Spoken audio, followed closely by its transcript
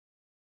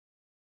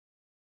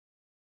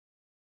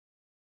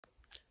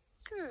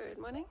Good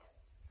morning.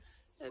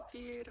 A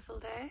beautiful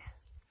day.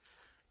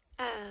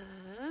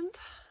 And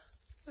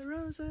the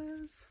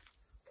roses.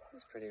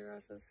 Those pretty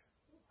roses.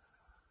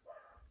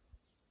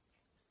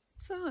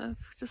 So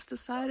I've just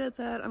decided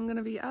that I'm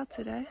gonna be out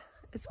today.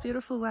 It's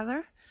beautiful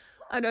weather.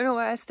 I don't know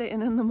why I stay in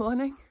the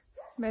morning.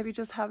 Maybe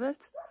just habit.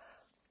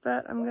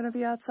 But I'm gonna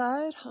be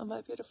outside on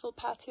my beautiful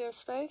patio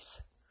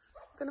space.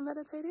 I'm gonna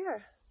meditate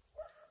here.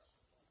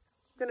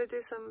 I'm gonna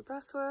do some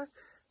breath work.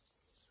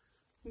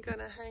 I'm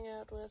gonna hang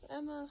out with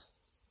Emma.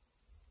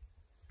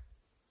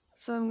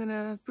 So I'm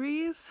gonna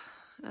breathe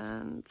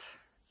and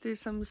do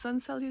some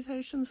sun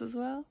salutations as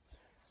well.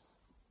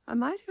 I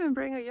might even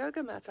bring a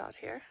yoga mat out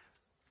here.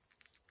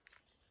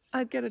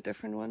 I'd get a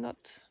different one, not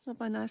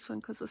my nice one,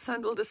 because the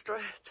sun will destroy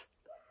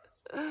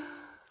it.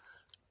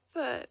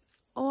 But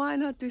why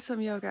not do some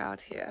yoga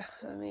out here?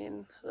 I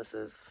mean, this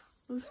is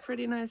a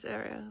pretty nice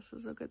area. This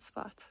is a good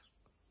spot.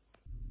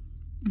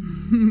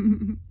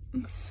 I'm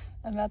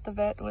at the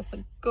vet with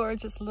the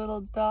gorgeous little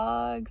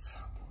dogs.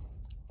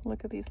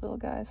 Look at these little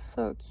guys,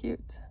 so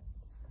cute.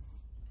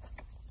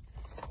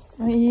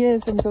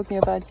 Yes, I'm talking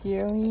about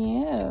you,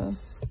 yeah.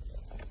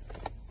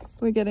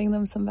 We're getting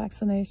them some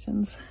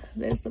vaccinations.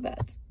 There's the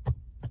vet.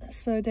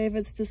 So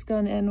David's just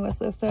gone in with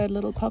the third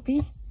little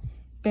puppy,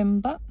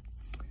 Bimba.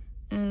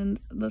 And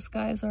this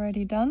guy is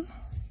already done.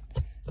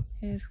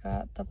 He's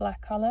got the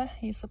black collar,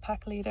 he's the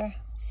pack leader,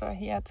 so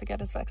he had to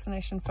get his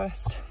vaccination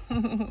first.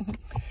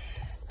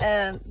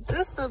 And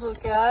this little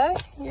guy,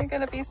 you're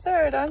gonna be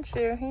third, aren't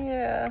you?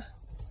 Yeah.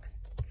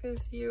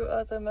 Because you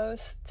are the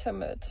most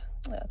timid.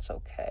 That's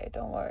okay,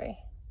 don't worry.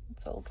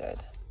 It's all good.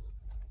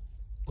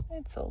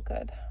 It's all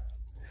good.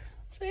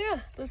 So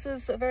yeah, this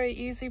is a very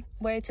easy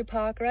way to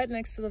park right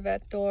next to the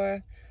vet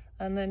door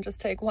and then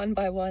just take one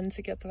by one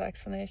to get the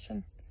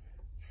vaccination.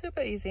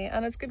 Super easy,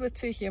 and it's good with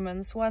two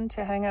humans. One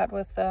to hang out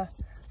with the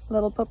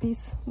little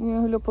puppies,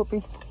 little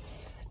puppy,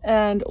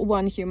 and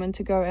one human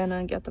to go in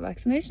and get the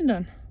vaccination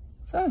done.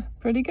 So,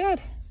 pretty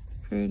good.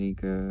 Pretty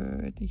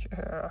good.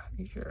 Yeah,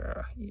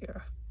 yeah,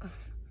 yeah.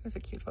 There's a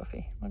cute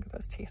fluffy. Look at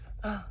those teeth.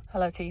 Oh,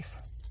 hello teeth.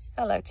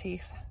 Hello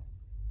teeth.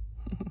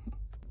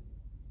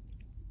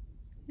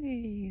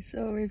 Hey,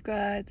 so we've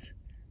got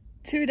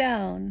 2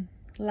 down.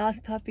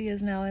 Last puppy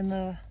is now in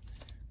the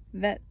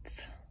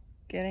vet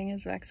getting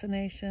his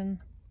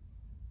vaccination.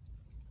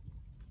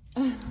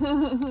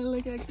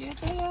 Look how cute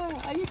they are.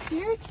 Are you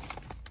cute?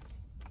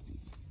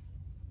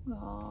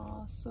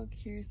 Oh, so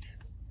cute.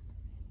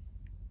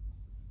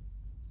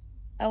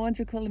 I want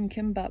to call him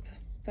Kimbap,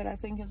 but I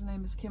think his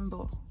name is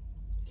Kimbo.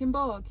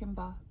 Kimbo or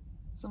Kimba,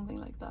 something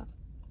like that.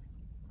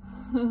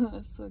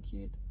 So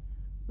cute.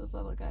 This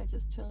little guy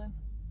just chilling.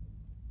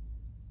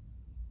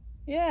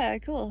 Yeah,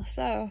 cool.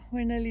 So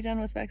we're nearly done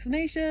with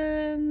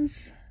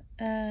vaccinations,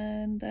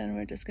 and then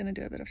we're just gonna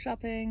do a bit of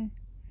shopping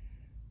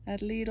at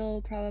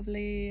Lidl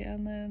probably,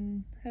 and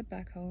then head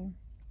back home.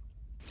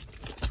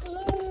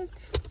 Look,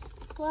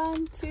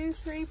 1, 2,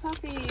 3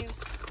 puppies,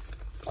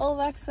 all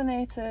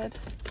vaccinated.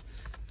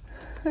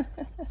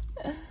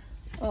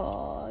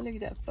 Oh, look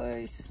at that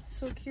face,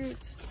 so cute.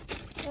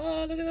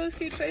 Oh, look at those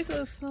cute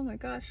faces. Oh my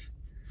gosh,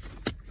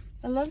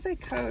 I love their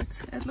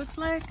coat. It looks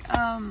like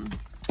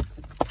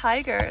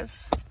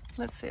tigers.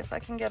 Let's see if I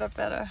can get it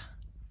better.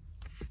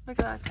 Look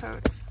at that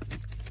coat.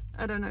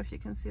 I don't know if you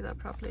can see that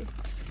properly.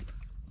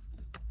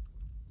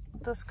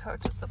 This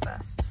coat is the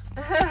best.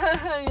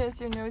 Yes,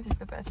 your nose is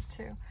the best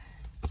too.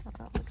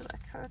 Oh, look at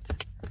that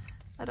coat.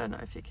 I don't know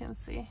if you can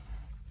see.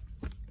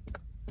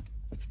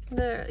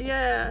 There,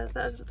 yeah,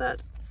 that's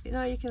that. You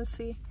know, you can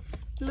see.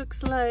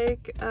 Looks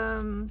like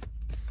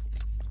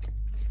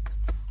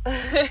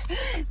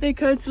their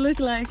coats look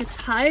like a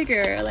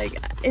tiger, like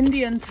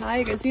Indian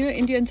tigers. You know,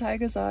 Indian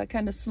tigers are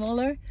kind of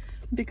smaller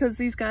because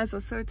these guys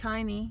are so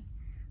tiny.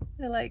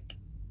 They're like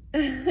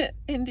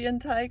Indian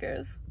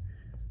tigers.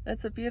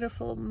 That's a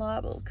beautiful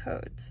marble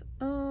coat.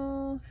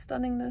 Oh,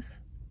 stunningness.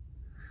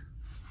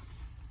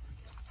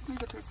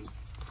 Who's a pretty?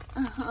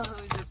 Oh,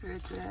 who's a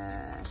pretty?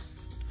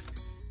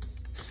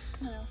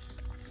 Oh.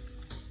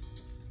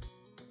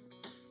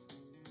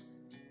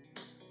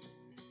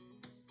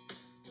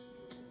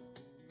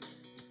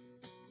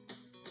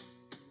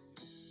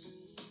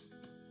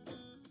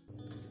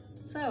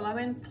 So I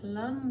went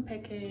plum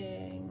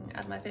picking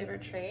at my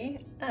favorite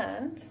tree,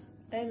 and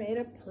I made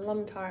a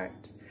plum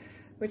tart,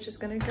 which is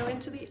gonna go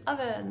into the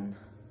oven.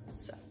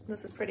 So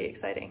this is pretty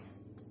exciting.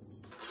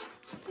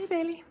 Hey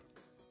Bailey.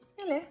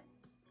 Hello.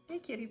 Hey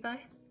cutie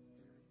pie.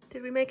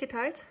 Did we make a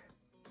tart?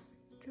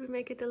 Did we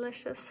make a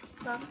delicious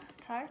plum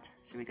tart?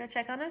 Should we go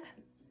check on it?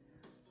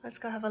 Let's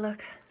go have a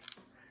look.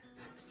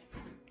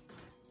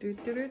 Do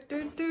do do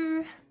do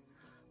do.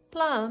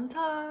 Plum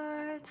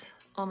tart.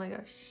 Oh my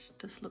gosh,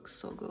 this looks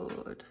so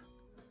good.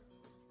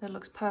 It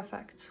looks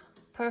perfect.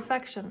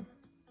 Perfection.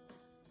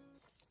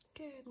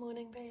 Good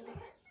morning, Bailey.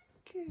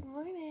 Good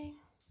morning.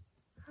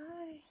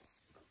 Hi.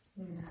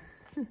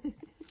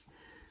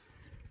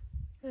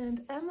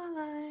 And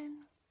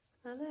Emmeline.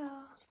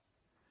 Hello.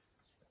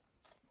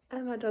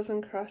 Emma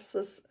doesn't cross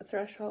this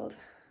threshold.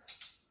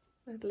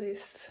 At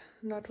least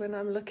not when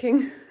I'm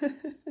looking.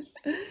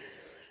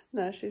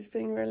 No, she's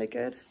being really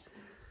good.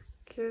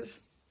 Because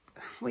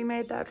we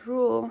made that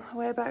rule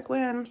way back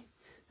when.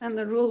 And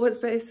the rule was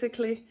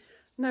basically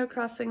no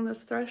crossing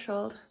this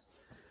threshold.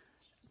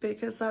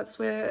 Because that's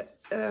where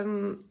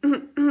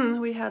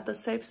we had the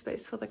safe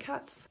space for the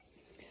cats.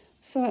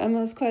 So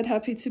Emma's quite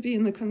happy to be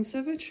in the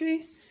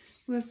conservatory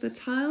with the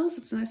tiles.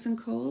 It's nice and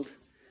cold.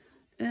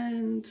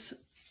 And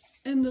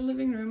in the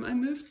living room, I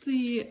moved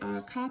the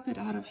carpet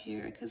out of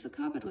here because the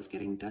carpet was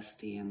getting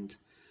dusty, and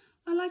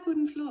I like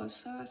wooden floors,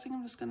 so I think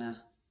I'm just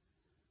gonna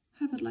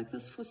have it like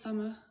this for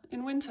summer.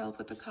 In winter, I'll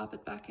put the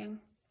carpet back in.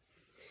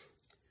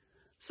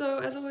 So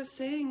as I was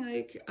saying,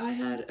 like, I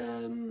had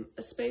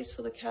a space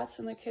for the cats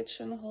in the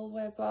kitchen,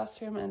 hallway,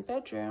 bathroom, and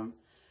bedroom,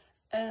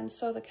 and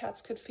so the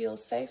cats could feel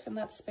safe in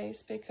that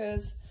space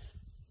because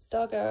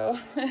Doggo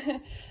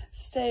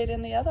stayed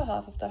in the other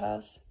half of the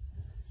house.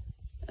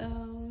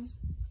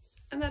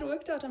 And that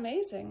worked out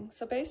amazing.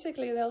 So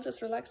basically they'll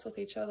just relax with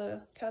each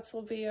other. Cats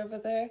will be over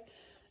there,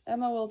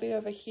 Emma will be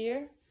over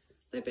here.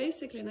 They're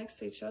basically next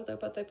to each other,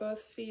 but they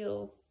both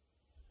feel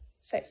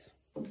safe.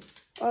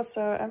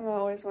 Also, Emma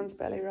always wants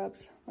belly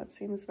rubs. That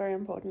seems very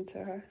important to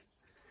her.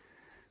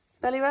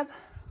 Belly rub,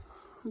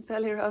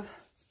 belly rub,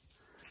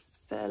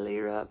 belly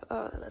rub.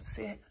 Oh, let's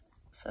see.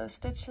 So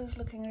Stitch is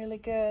looking really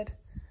good.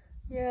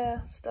 Yeah,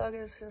 this dog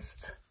is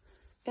just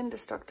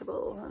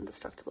indestructible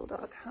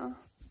dog, huh?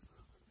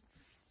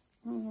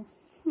 Mm.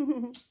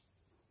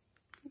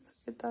 It's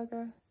a good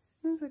dogger.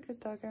 He's a good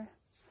dogger.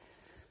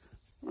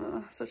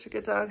 Oh, such a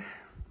good dog.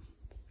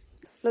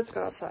 Let's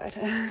go outside.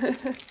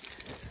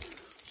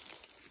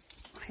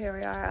 Here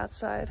we are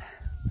outside.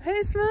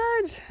 Hey,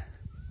 Smudge!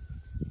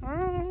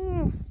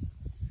 Oh.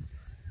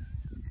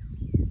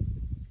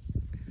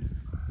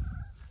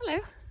 Hello.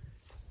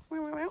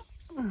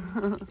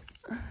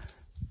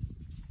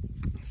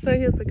 So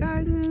here's the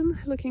garden,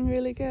 looking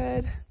really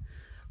good.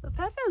 The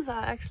peppers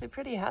are actually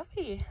pretty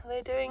happy.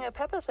 They're doing a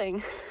pepper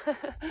thing.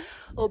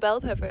 Or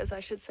bell peppers, I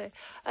should say.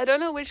 I don't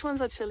know which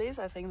ones are chilies.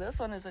 I think this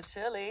one is a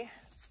chili.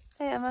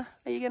 Hey Emma,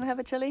 are you gonna have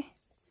a chili?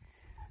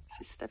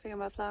 She's stepping on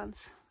my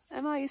plants.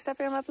 Emma, are you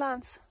stepping on my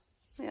plants?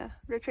 Yeah,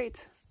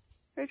 retreat.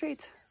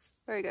 Retreat.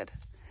 Very good.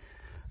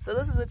 So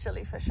this is a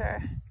chili for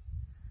sure.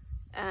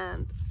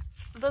 And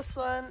this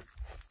one,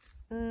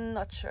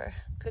 not sure.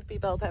 Could be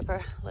bell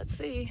pepper. Let's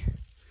see.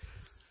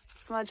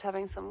 Smudge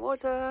having some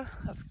water,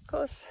 of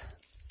course.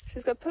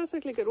 She's got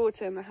perfectly good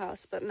water in the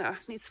house, but no,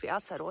 needs to be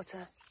outside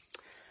water.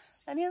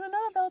 And here's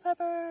another bell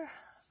pepper.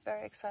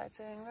 Very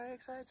exciting, very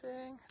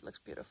exciting. It looks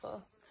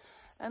beautiful.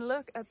 And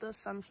look at this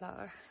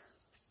sunflower.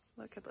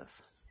 Look at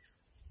this.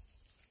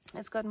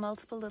 It's got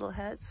multiple little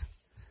heads.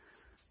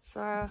 So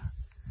I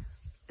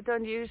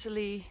don't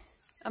usually,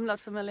 I'm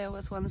not familiar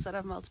with ones that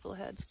have multiple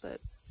heads,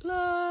 but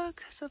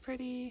look, so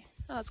pretty.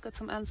 Oh, it's got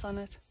some ants on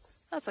it.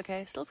 That's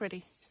okay, still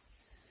pretty.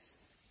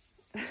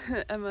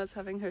 Emma's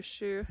having her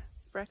shoe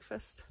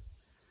breakfast.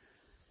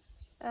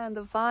 And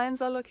the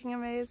vines are looking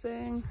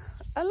amazing.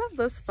 I love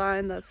this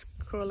vine that's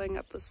crawling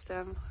up the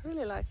stem. I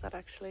really like that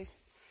actually.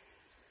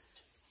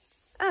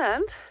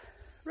 And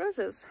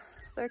roses,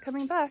 they're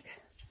coming back.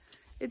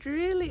 It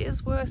really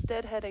is worth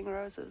deadheading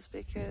roses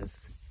because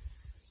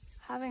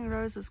having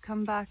roses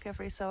come back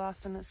every so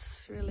often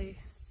is really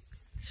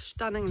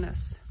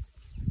stunningness.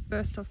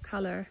 Burst of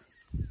color.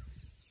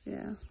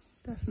 Yeah,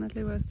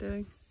 definitely worth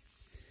doing.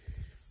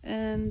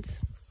 And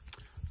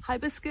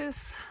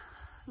hibiscus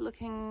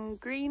looking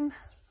green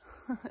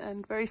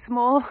and very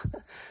small,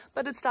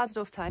 but it started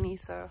off tiny,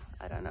 so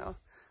I don't know.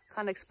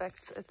 Can't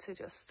expect it to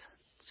just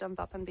jump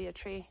up and be a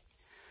tree.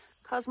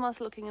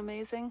 Cosmos looking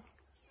amazing.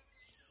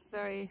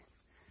 Very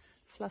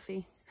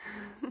fluffy.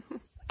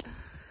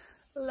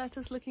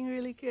 Lettuce looking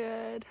really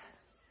good.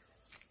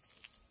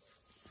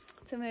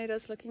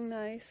 Tomatoes looking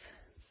nice.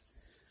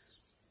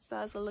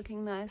 Basil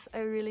looking nice. I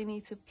really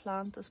need to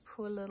plant this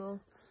poor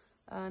little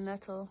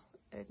nettle.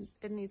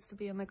 It needs to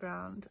be in the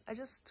ground. I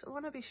just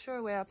want to be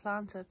sure where I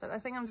plant it, but I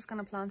think I'm just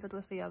going to plant it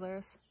with the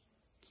others.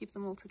 Keep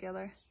them all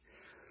together.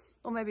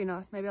 Or maybe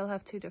not. Maybe I'll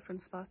have two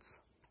different spots.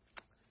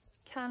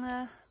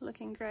 Canna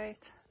looking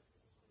great.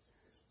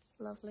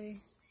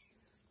 Lovely.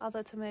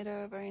 Other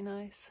tomato, very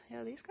nice.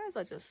 Yeah, these guys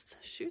are just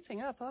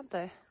shooting up, aren't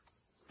they?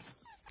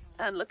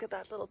 And look at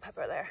that little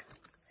pepper there.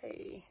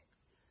 Hey.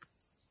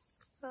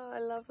 Oh, I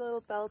love little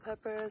bell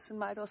peppers. It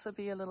might also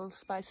be a little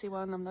spicy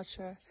one, I'm not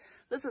sure.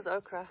 This is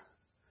okra.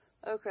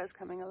 Okra is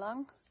coming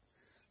along.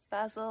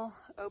 Basil,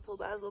 opal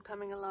basil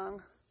coming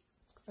along.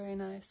 Very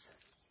nice.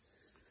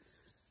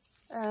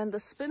 And the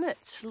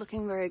spinach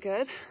looking very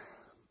good.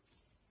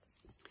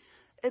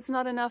 It's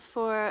not enough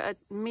for a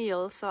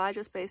meal, so I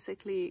just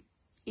basically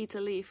eat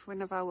a leaf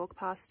whenever I walk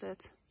past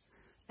it.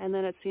 And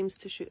then it seems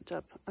to shoot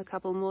up a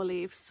couple more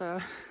leaves, so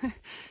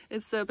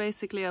it's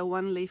basically a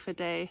 1 leaf a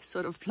day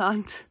sort of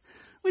plant,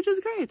 which is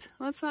great.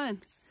 That's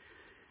fine.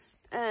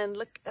 And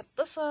look at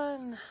this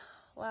one.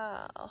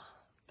 Wow.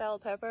 Bell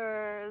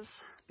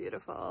peppers.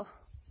 Beautiful.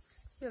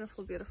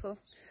 Beautiful, beautiful.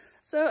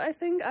 So I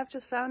think I've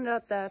just found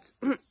out that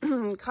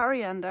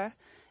coriander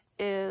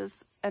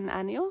is an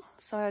annual,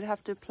 so I'd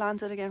have to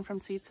plant it again from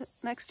seeds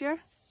next year.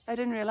 I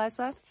didn't realize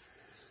that.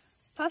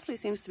 Parsley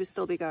seems to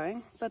still be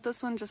going, but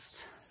this one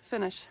just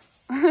finish.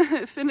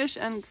 Finish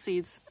and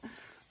seeds.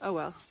 Oh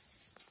well.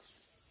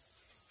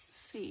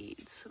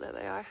 Seeds, there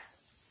they are.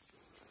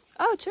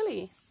 Oh,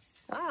 chili.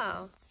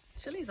 Wow,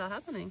 chilies are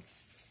happening.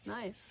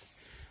 Nice.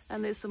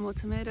 And there's some more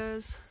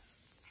tomatoes.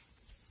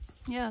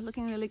 Yeah,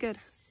 looking really good.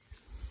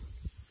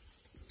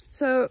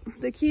 So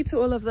the key to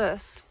all of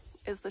this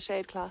is the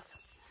shade cloth.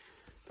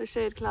 The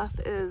shade cloth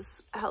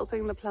is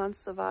helping the plants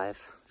survive,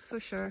 for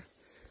sure.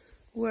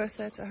 Worth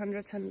it,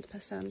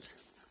 110%.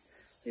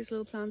 These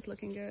little plants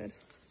looking good.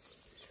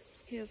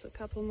 Here's a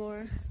couple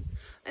more.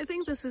 I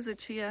think this is a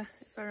chia,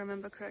 if I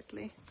remember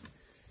correctly.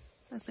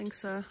 I think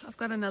so. I've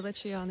got another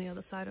chia on the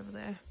other side over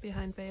there,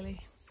 behind Bailey.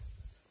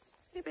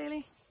 Hey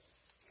Bailey.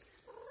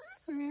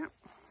 Come here.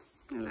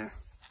 Hello.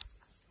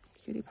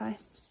 Cutie pie.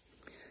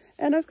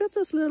 And I've got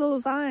this little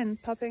vine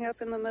popping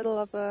up in the middle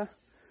of a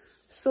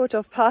sort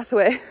of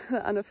pathway,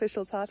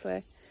 unofficial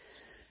pathway.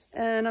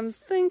 And I'm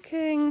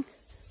thinking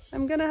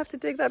I'm gonna have to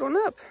dig that one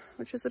up,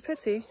 which is a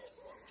pity.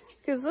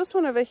 Because this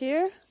one over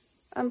here,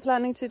 I'm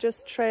planning to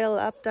just trail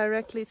up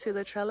directly to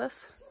the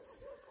trellis.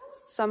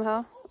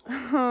 Somehow.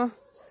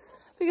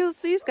 Because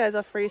these guys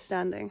are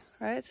freestanding,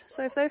 right?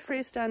 So if they're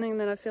freestanding,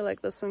 then I feel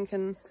like this one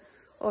can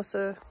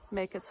also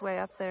make its way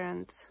up there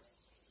and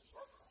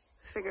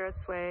figure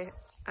its way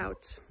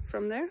out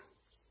from there.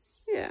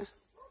 Yeah,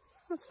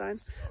 that's fine.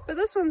 But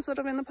this one's sort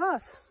of in the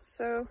path,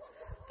 so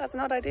that's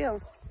not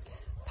ideal.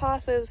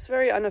 Path is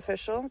very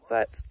unofficial,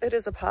 but it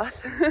is a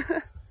path.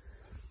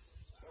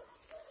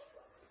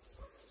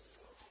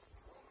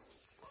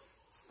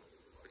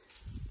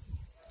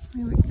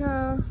 Here we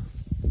go.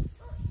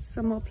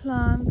 Some more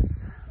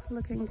plants,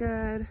 looking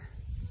good.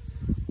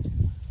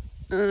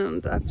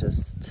 And I've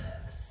just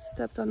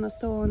stepped on a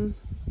thorn.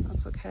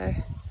 That's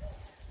okay.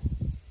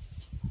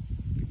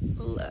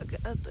 Look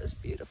at this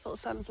beautiful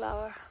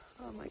sunflower.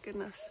 Oh my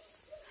goodness.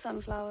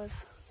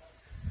 Sunflowers.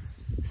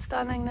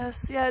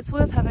 Stunningness. Yeah, it's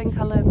worth having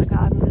colour in the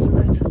garden, isn't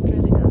it? It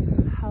really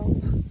does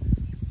help.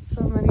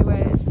 So many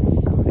ways.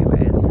 So many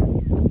ways.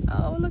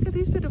 Oh, look at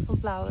these beautiful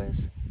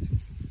flowers.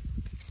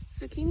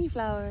 Zucchini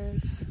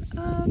flowers.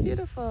 Oh,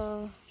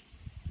 beautiful.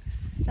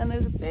 And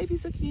there's baby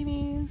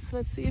zucchinis.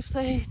 Let's see if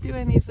they do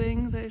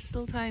anything. They're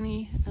still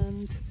tiny.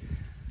 And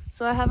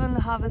so I haven't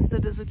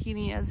harvested a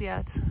zucchini as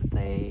yet.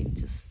 They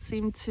just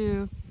seem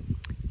to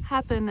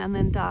happen and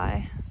then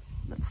die.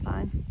 That's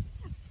fine.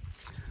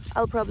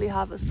 I'll probably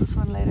harvest this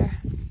one later.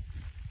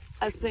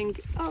 I think,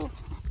 oh,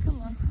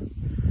 come on.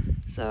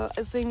 So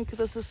I think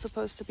this is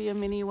supposed to be a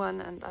mini one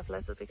and I've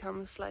let it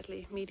become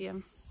slightly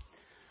medium.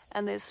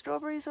 And there's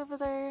strawberries over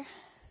there.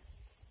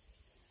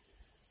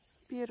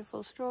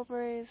 Beautiful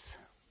strawberries.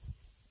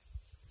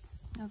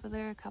 Over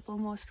there, a couple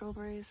more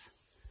strawberries.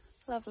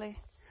 Lovely.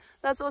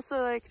 That's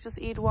also like just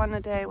eat one a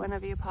day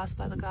whenever you pass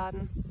by the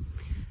garden.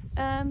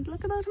 And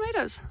look at those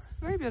tomatoes.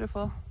 Very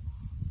beautiful.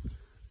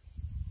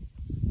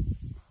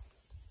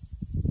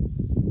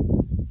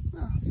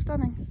 Oh,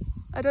 stunning.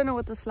 I don't know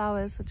what this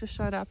flower is. It just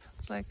showed up.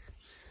 It's like,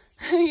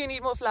 you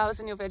need more flowers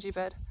in your veggie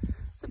bed.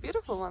 It's a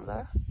beautiful one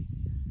though.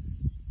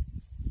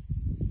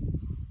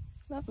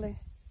 Lovely.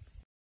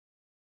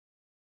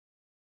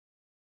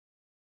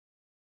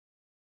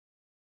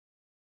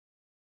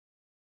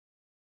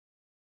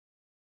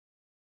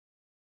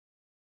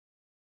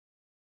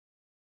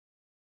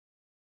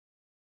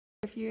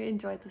 If you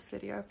enjoyed this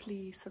video,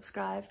 please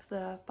subscribe.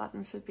 The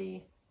button should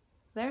be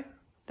there,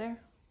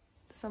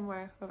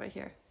 somewhere over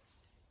here.